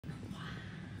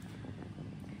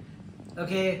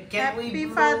Okay, can we Happy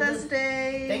blow Father's the...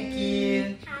 Day. Thank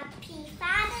you. Happy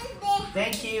Father's Day.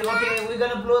 Thank you. Okay, we're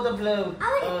gonna blow the blow.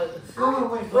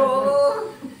 Wait.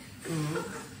 Oh.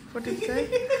 What did you say?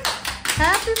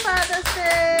 Happy Father's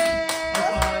Day.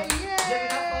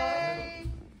 Yay.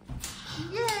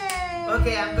 Yay.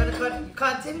 Okay, I'm gonna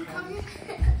cut him. Come here.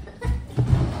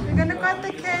 We're gonna cut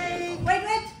the cake. Wait.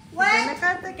 We're gonna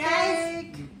cut the Guys.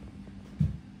 cake.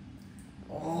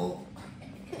 Oh.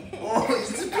 Oh,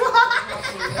 it's It's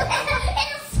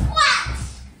squat.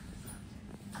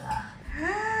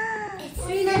 It's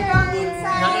really gone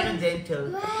inside. not gentle.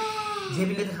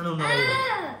 제비가 다 하는 거예요.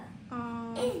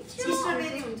 It's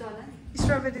스트로베리 हुन्छ होला नि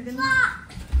Strawberry din.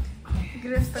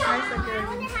 Grapes to I खाइसक्यो.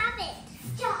 want to have it.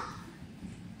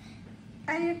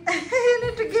 And you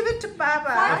need to give it to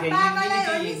Baba. Okay, you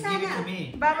give it to me.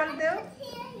 Baba deu.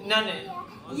 No.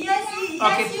 Yes,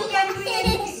 Okay, you can do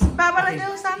anything. Baba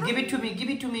deu sama. Give it to me. Give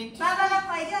it to me. बाबालाई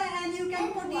खुवाइदियो and you can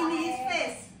put in his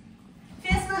face.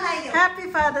 फेसमा लगाइदियो. Happy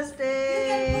Father's You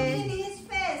can put in Day. his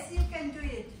face. You can do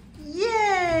it.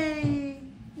 Yay.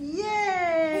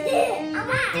 Yay. I'm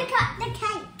going to cut the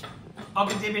cake.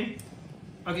 Okay, जेबिन.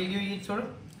 Okay, you eat sort.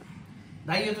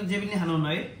 दाइ यो त जेबिनले खानु हुन्न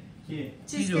है?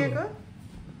 Cheesecake हो?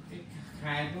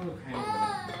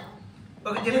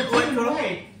 Okay, जेबिन कोही छोडो.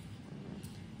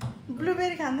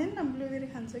 Blueberry खाँदैन न? Blueberry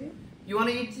खान्छ कि? You want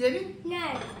to eat जेबिन? No.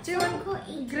 Zewan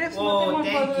grapes Oh, मात्रै मन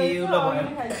thank पर्दो you. रहेछ, ल अरूले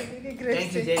भयो. खाइसक्यो कि grapes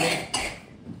Thank you, चाहिँ. जेबिन.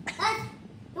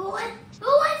 Who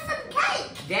wants some cake?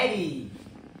 Daddy.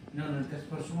 No, that's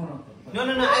for tomorrow. No.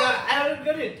 I already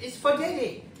got it. It's for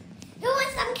Daddy. Who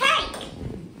wants some cake?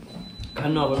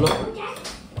 No, but look.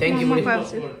 Thank you, Mama buddy.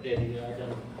 Papsi.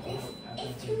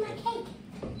 It's my cake.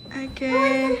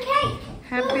 Okay. Cake.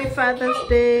 Happy Father's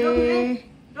Day.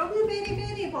 रोक्नु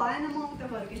फेरि भएन म उता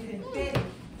फर्किन्छु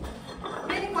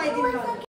फेरि खुवाइदिनु